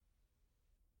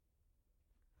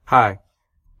Hi,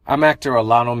 I'm actor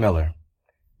Alano Miller.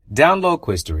 Download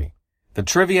Quistory, the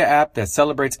trivia app that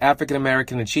celebrates African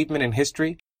American achievement in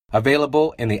history,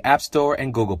 available in the App Store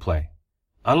and Google Play.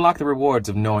 Unlock the rewards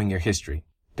of knowing your history.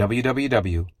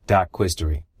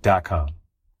 www.quistory.com.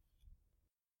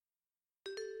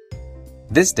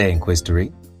 This day in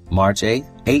Quistory, March 8,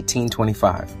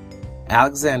 1825.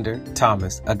 Alexander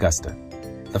Thomas Augusta,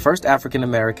 the first African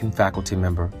American faculty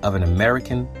member of an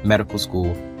American medical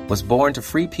school, was born to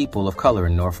free people of color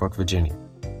in Norfolk, Virginia.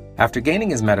 After gaining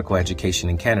his medical education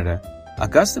in Canada,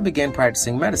 Augusta began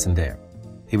practicing medicine there.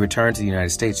 He returned to the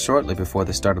United States shortly before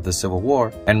the start of the Civil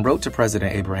War and wrote to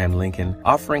President Abraham Lincoln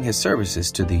offering his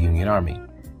services to the Union Army.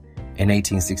 In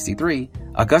 1863,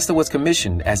 Augusta was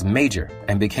commissioned as major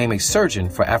and became a surgeon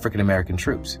for African American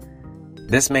troops.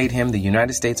 This made him the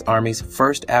United States Army's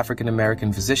first African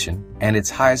American physician and its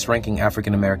highest-ranking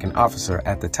African American officer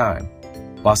at the time.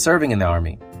 While serving in the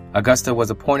Army, Augusta was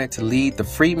appointed to lead the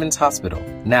Freedmen's Hospital,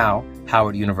 now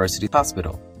Howard University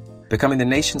Hospital, becoming the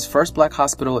nation's first black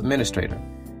hospital administrator.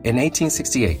 In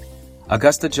 1868,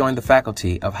 Augusta joined the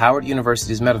faculty of Howard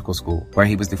University's medical school, where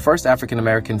he was the first African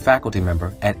American faculty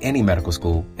member at any medical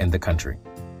school in the country.